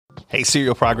Hey,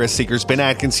 Serial Progress Seekers, Ben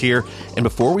Atkins here. And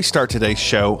before we start today's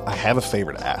show, I have a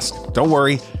favor to ask. Don't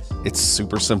worry, it's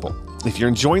super simple. If you're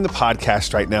enjoying the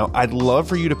podcast right now, I'd love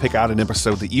for you to pick out an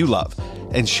episode that you love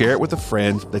and share it with a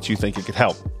friend that you think it could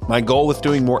help. My goal with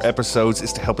doing more episodes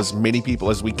is to help as many people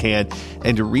as we can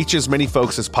and to reach as many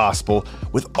folks as possible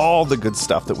with all the good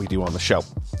stuff that we do on the show.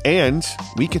 And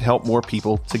we can help more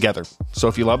people together. So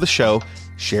if you love the show,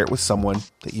 share it with someone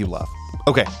that you love.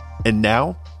 Okay, and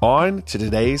now on to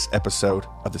today's episode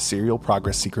of the Serial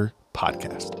Progress Seeker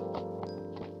podcast.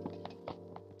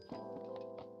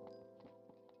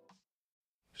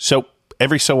 So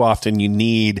every so often you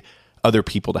need other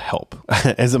people to help.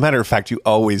 As a matter of fact, you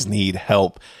always need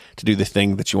help to do the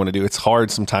thing that you want to do. It's hard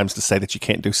sometimes to say that you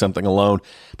can't do something alone,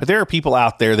 but there are people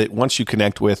out there that once you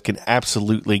connect with can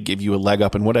absolutely give you a leg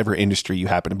up in whatever industry you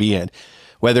happen to be in.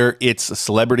 Whether it's a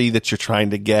celebrity that you're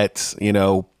trying to get,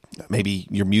 maybe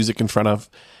your music in front of,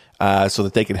 so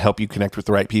that they can help you connect with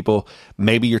the right people.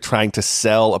 Maybe you're trying to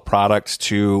sell a product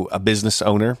to a business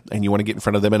owner and you want to get in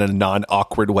front of them in a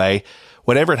non-awkward way.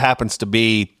 Whatever it happens to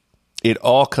be, it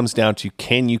all comes down to,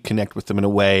 can you connect with them in a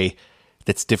way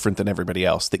that's different than everybody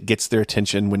else, that gets their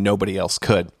attention when nobody else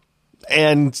could?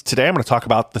 And today I'm going to talk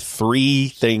about the 3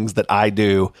 things that I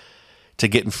do to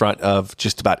get in front of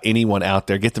just about anyone out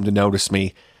there, get them to notice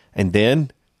me, and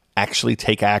then actually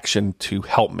take action to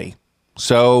help me.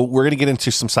 So we're going to get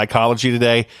into some psychology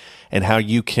today and how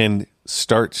you can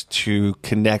start to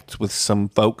connect with some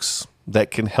folks that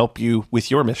can help you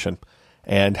with your mission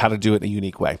and how to do it in a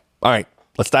unique way. All right,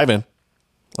 let's dive in.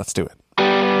 Let's do it.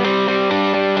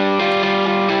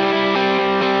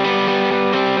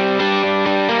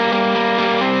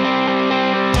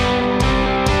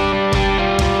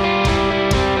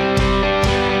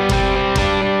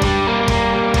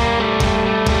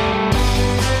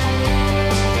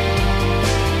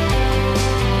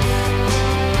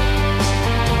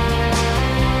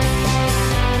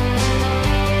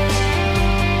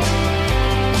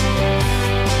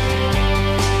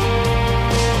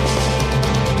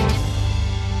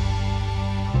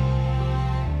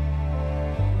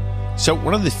 So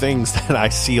one of the things that I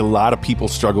see a lot of people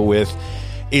struggle with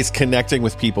is connecting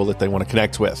with people that they want to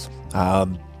connect with.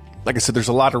 Like I said, there's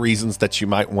a lot of reasons that you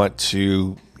might want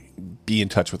to be in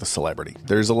touch with a celebrity.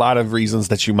 There's a lot of reasons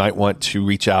that you might want to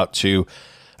reach out to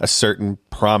a certain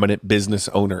prominent business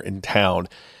owner in town.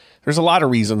 There's a lot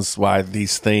of reasons why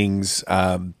these things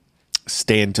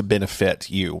stand to benefit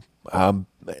you.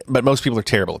 But most people are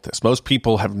terrible at this. Most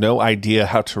people have no idea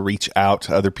how to reach out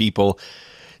to other people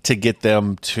to get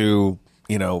them to,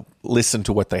 listen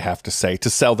to what they have to say, to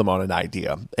sell them on an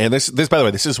idea. And this, by the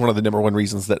way, this is one of the number one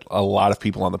reasons that a lot of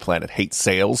people on the planet hate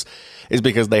sales, is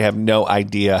because they have no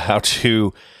idea how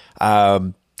to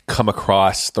come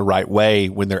across the right way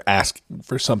when they're asking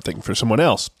for something for someone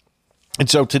else. And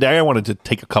so today I wanted to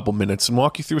take a couple minutes and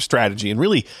walk you through a strategy and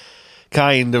really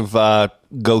kind of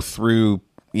go through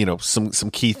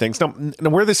some key things. Now,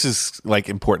 where this is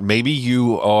important, maybe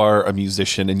you are a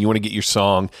musician and you want to get your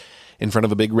song in front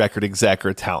of a big record exec or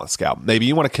a talent scout. Maybe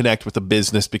you want to connect with a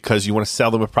business because you want to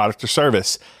sell them a product or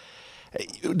service.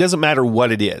 It doesn't matter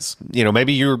what it is.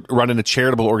 Maybe you're running a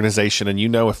charitable organization and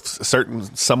if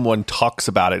someone talks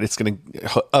about it, it's going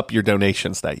to up your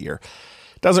donations that year.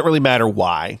 It doesn't really matter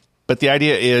why, but the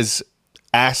idea is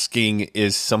asking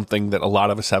is something that a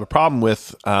lot of us have a problem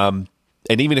with. And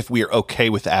even if we are okay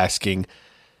with asking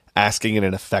in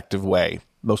an effective way,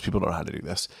 most people don't know how to do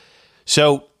this.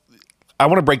 So I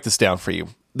want to break this down for you.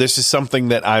 This is something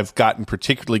that I've gotten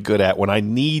particularly good at when I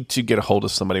need to get a hold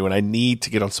of somebody, when I need to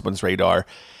get on someone's radar.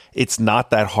 It's not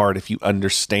that hard if you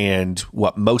understand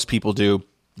what most people do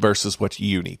versus what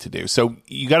you need to do. So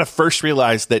you got to first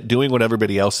realize that doing what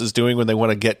everybody else is doing when they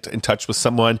want to get in touch with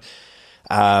someone,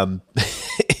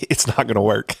 it's not going to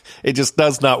work. It just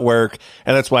does not work.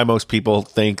 And that's why most people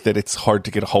think that it's hard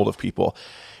to get a hold of people.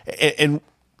 And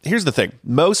here's the thing.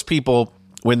 Most people,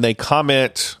 when they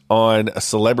comment on a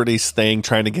celebrity's thing,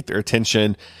 trying to get their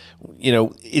attention,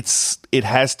 it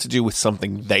has to do with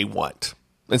something they want.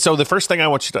 And so the first thing I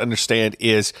want you to understand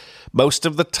is most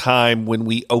of the time when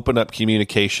we open up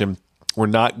communication, we're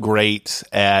not great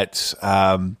at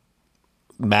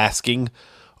masking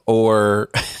or,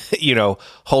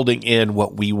 holding in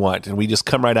what we want. And we just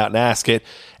come right out and ask it.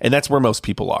 And that's where most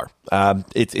people are.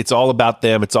 It's all about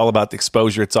them. It's all about the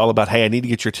exposure. It's all about, hey, I need to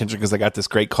get your attention because I got this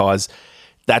great cause.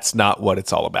 That's not what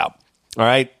it's all about. All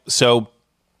right. So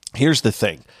here's the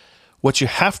thing. What you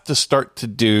have to start to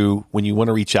do when you want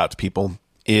to reach out to people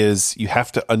is you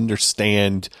have to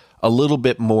understand a little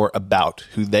bit more about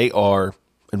who they are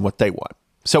and what they want.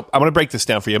 So I'm going to break this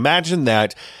down for you. Imagine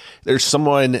that there's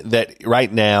someone that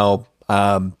right now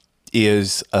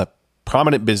is a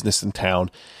prominent business in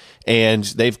town, and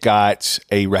they've got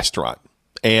a restaurant.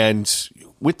 And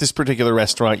with this particular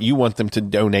restaurant, you want them to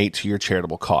donate to your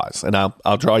charitable cause. And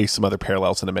I'll draw you some other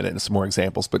parallels in a minute and some more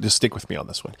examples, but just stick with me on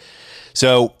this one.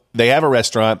 So they have a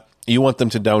restaurant. You want them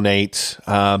to donate.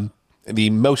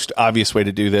 The most obvious way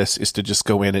to do this is to just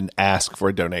go in and ask for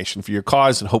a donation for your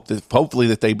cause and hopefully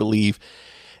that they believe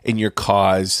in your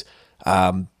cause,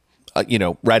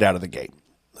 right out of the gate.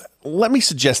 Let me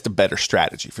suggest a better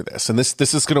strategy for this. And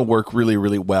this is going to work really,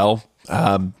 really well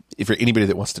if you're anybody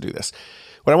that wants to do this.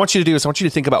 What I want you to do is I want you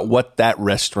to think about what that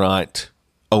restaurant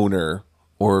owner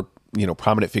or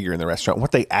prominent figure in the restaurant,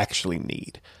 what they actually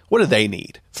need. What do they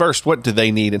need? First, what do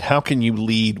they need, and how can you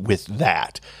lead with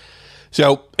that?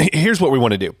 So here's what we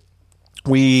want to do.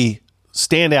 We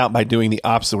stand out by doing the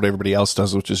opposite of what everybody else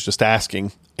does, which is just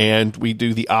asking, and we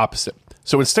do the opposite.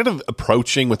 So instead of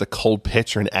approaching with a cold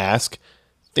pitch or an ask,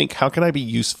 think, how can I be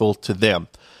useful to them?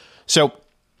 So,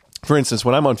 for instance,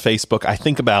 when I'm on Facebook, I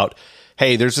think about,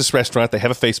 hey, there's this restaurant, they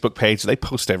have a Facebook page, they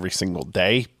post every single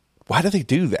day. Why do they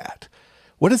do that?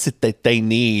 What is it that they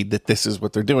need that this is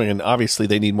what they're doing? And obviously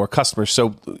they need more customers.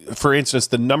 So, for instance,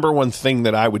 the number one thing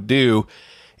that I would do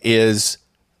is,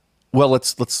 well,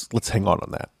 let's hang on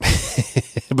that.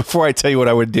 Before I tell you what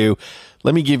I would do,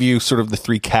 let me give you sort of the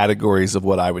three categories of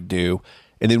what I would do,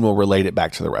 and then we'll relate it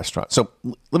back to the restaurant. So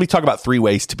let me talk about 3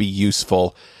 ways to be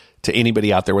useful to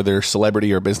anybody out there, whether they're a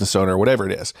celebrity or a business owner or whatever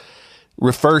it is.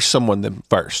 Refer someone them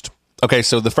first. Okay,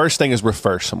 so the first thing is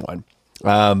refer someone.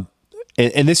 And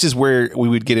this is where we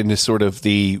would get into sort of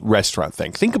the restaurant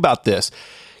thing. Think about this.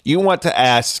 You want to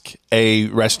ask a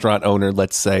restaurant owner,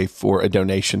 let's say, for a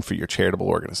donation for your charitable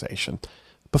organization.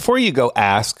 Before you go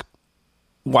ask,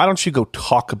 why don't you go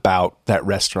talk about that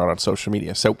restaurant on social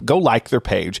media? So go like their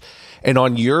page, and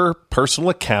on your personal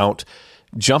account,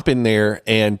 jump in there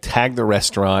and tag the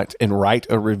restaurant and write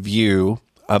a review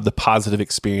of the positive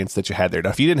experience that you had there.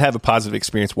 Now, if you didn't have a positive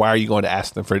experience, why are you going to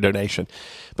ask them for a donation?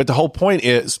 But the whole point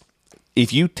is,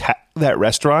 if you tag that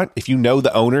restaurant, if you know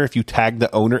the owner, if you tag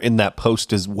the owner in that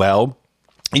post as well,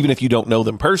 even if you don't know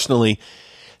them personally,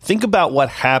 think about what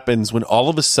happens when all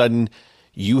of a sudden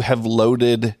you have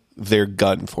loaded their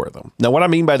gun for them. Now, what I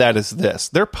mean by that is this.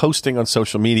 They're posting on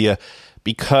social media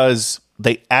because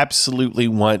they absolutely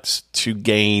want to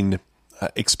gain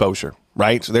exposure,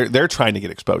 right? So they're trying to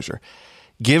get exposure.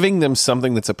 Giving them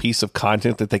something that's a piece of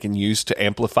content that they can use to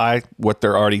amplify what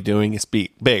they're already doing is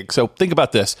big. So think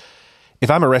about this. If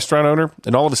I'm a restaurant owner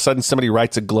and all of a sudden somebody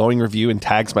writes a glowing review and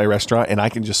tags my restaurant, and I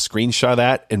can just screenshot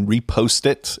that and repost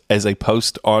it as a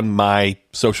post on my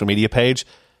social media page,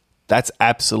 that's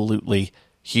absolutely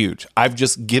huge. I've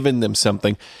just given them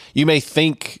something. You may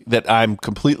think that I'm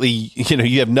completely,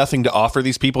 you have nothing to offer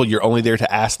these people. You're only there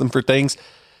to ask them for things.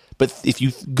 But if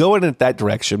you go in that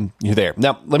direction, you're there.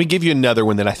 Now, let me give you another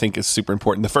one that I think is super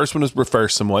important. The first one is refer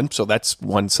someone. So that's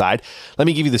one side. Let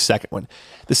me give you the second one.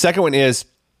 The second one is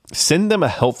send them a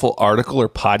helpful article or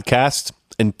podcast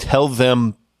and tell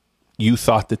them you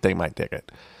thought that they might dig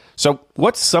it. So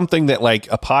what's something that,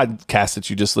 like a podcast that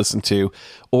you just listened to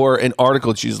or an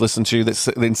article that you just listened to, that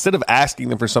instead of asking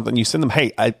them for something, you send them,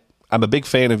 hey, I'm a big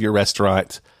fan of your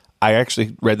restaurant. I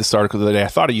actually read this article the other day. I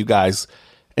thought of you guys,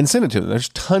 and send it to them. There's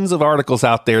tons of articles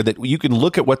out there that you can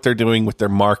look at what they're doing with their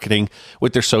marketing,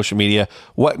 with their social media,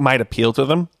 what might appeal to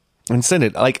them, and send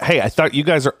it. Like, hey, I thought you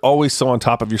guys are always so on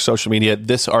top of your social media.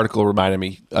 This article reminded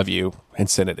me of you, and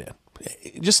send it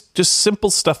in. Just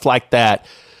simple stuff like that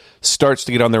starts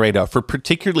to get on their radar. For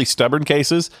particularly stubborn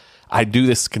cases, I do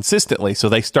this consistently, so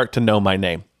they start to know my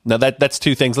name. Now, that's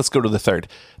 2 things. Let's go to the third.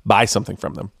 Buy something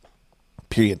from them,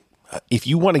 period. If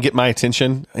you want to get my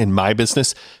attention in my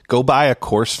business, go buy a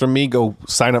course from me. Go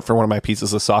sign up for one of my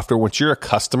pieces of software. Once you're a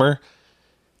customer,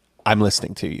 I'm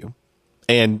listening to you.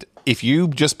 And if you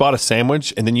just bought a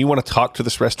sandwich and then you want to talk to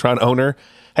this restaurant owner,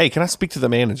 hey, can I speak to the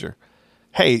manager?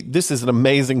 Hey, this is an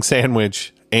amazing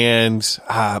sandwich. And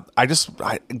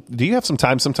do you have some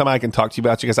time? Sometime I can talk to you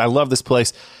about you guys. I love this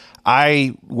place.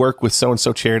 I work with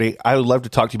so-and-so charity. I would love to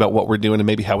talk to you about what we're doing and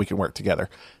maybe how we can work together.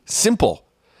 Simple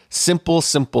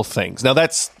things. Now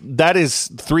that is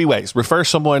 3 ways. Refer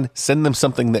someone, send them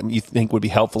something that you think would be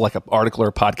helpful, like an article or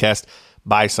a podcast,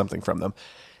 buy something from them.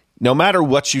 No matter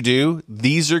what you do,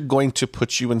 these are going to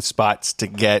put you in spots to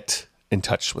get in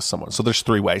touch with someone. So there's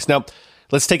 3 ways. Now,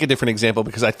 let's take a different example,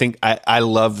 because I think I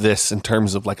love this in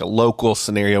terms of like a local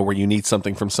scenario where you need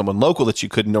something from someone local that you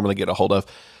couldn't normally get a hold of.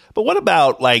 But what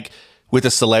about like with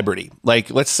a celebrity? Like,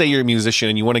 let's say you're a musician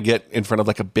and you want to get in front of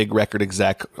like a big record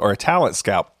exec or a talent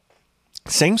scout.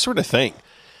 Same sort of thing.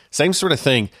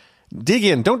 dig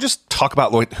in. Don't just talk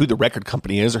about who the record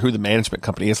company is or who the management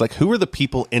company is. Like, who are the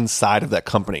people inside of that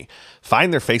company?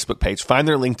 Find their Facebook page, find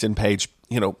their LinkedIn page.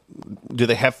 Do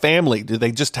they have family? Do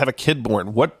they just have a kid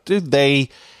born? What do they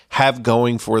have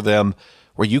going for them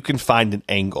where you can find an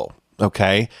angle?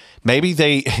 Okay. Maybe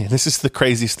this is the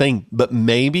craziest thing, but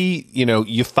maybe,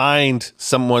 you find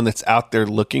someone that's out there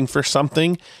looking for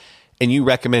something and you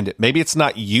recommend it. Maybe it's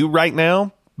not you right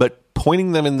now, but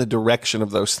pointing them in the direction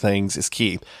of those things is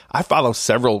key. I follow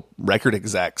several record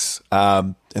execs,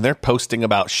 and they're posting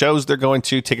about shows they're going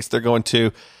to, tickets they're going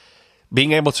to.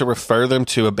 Being able to refer them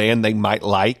to a band they might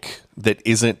like that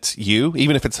isn't you,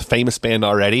 even if it's a famous band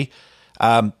already,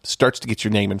 starts to get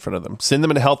your name in front of them. Send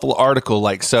them a helpful article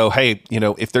like, so, hey,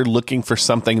 if they're looking for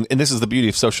something, and this is the beauty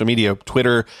of social media,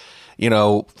 Twitter,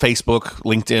 Facebook,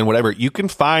 LinkedIn, whatever, you can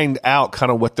find out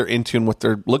kind of what they're into and what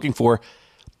they're looking for.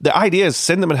 The idea is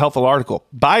send them a helpful article.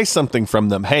 Buy something from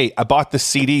them. Hey, I bought this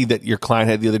CD that your client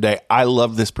had the other day. I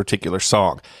love this particular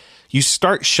song. You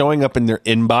start showing up in their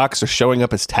inbox or showing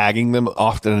up as tagging them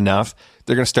often enough,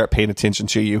 they're going to start paying attention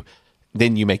to you.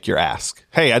 Then you make your ask.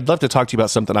 Hey, I'd love to talk to you about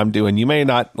something I'm doing. You may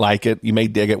not like it. You may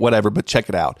dig it, whatever, but check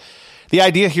it out. The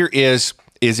idea here is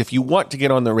if you want to get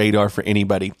on the radar for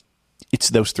anybody, it's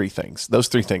those three things. Those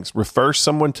three things. Refer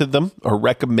someone to them or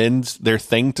recommend their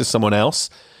thing to someone else.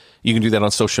 You can do that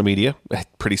on social media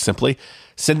pretty simply.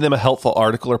 Send them a helpful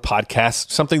article or podcast,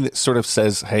 something that sort of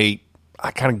says, hey,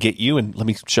 I kind of get you and let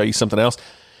me show you something else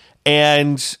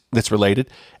and that's related,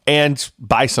 and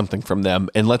buy something from them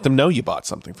and let them know you bought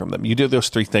something from them. You do those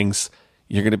three things,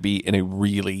 you're going to be in a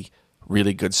really,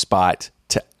 really good spot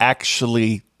to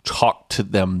actually talk to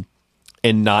them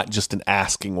and not just an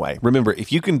asking way. Remember,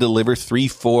 if you can deliver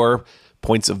 3-4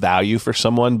 points of value for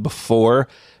someone before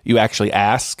you actually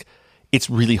ask, it's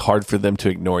really hard for them to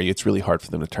ignore you. It's really hard for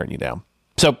them to turn you down.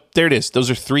 So there it is. Those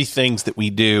are three things that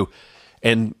we do.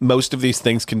 And most of these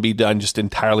things can be done just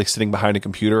entirely sitting behind a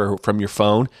computer or from your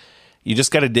phone. You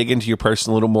just got to dig into your person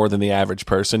a little more than the average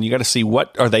person. You got to see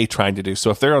what are they trying to do.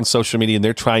 So if they're on social media and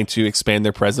they're trying to expand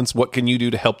their presence, what can you do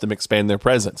to help them expand their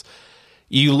presence?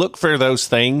 You look for those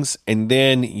things and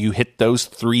then you hit those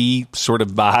three sort of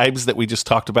vibes that we just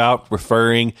talked about,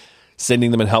 referring,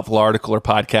 sending them a helpful article or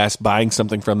podcast, buying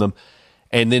something from them,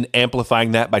 and then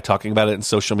amplifying that by talking about it in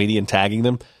social media and tagging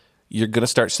them. You're going to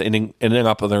start ending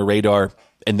up on their radar,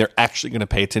 and they're actually going to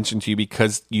pay attention to you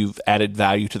because you've added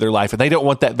value to their life, and they don't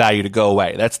want that value to go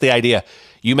away. That's the idea.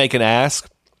 You make an ask,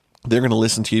 they're going to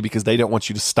listen to you because they don't want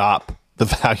you to stop the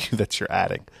value that you're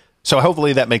adding. So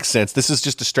hopefully that makes sense. This is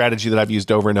just a strategy that I've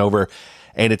used over and over,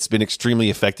 and it's been extremely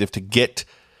effective to get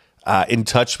in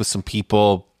touch with some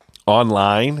people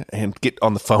online and get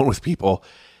on the phone with people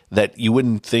that you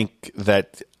wouldn't think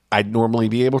that I'd normally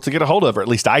be able to get a hold of, or at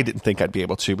least I didn't think I'd be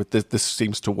able to, but this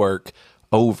seems to work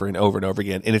over and over and over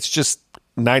again. And it's just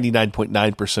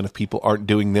 99.9% of people aren't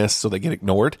doing this, so they get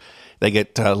ignored. They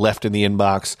get left in the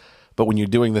inbox. But when you're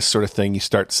doing this sort of thing, you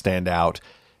start to stand out,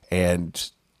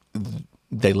 and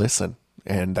they listen,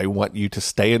 and they want you to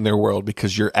stay in their world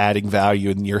because you're adding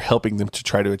value and you're helping them to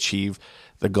try to achieve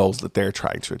the goals that they're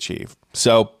trying to achieve.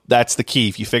 So that's the key.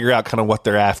 If you figure out kind of what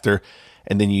they're after,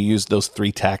 and then you use those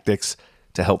three tactics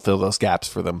to help fill those gaps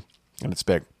for them, and it's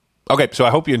big. Okay, so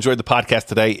I hope you enjoyed the podcast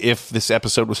today. If this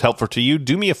episode was helpful to you,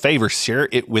 do me a favor, share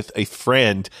it with a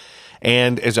friend.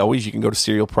 And as always, you can go to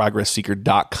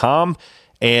serialprogressseeker.com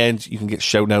and you can get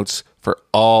show notes for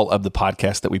all of the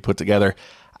podcasts that we put together.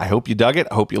 I hope you dug it.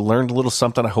 I hope you learned a little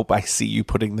something. I hope I see you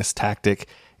putting this tactic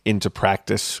into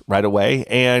practice right away.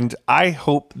 And I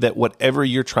hope that whatever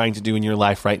you're trying to do in your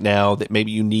life right now, that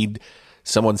maybe you need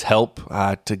someone's help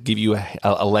to give you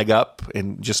a leg up,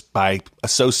 and just by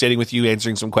associating with you,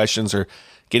 answering some questions, or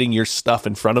getting your stuff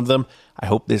in front of them, I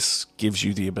hope this gives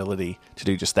you the ability to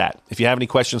do just that. If you have any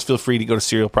questions, feel free to go to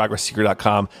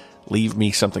serialprogressseeker.com. Leave me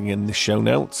something in the show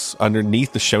notes,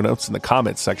 underneath the show notes in the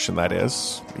comments section, that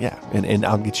is. Yeah, and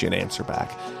I'll get you an answer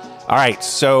back. All right,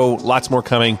 so lots more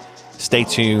coming. Stay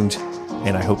tuned,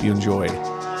 and I hope you enjoyed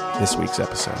this week's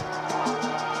episode.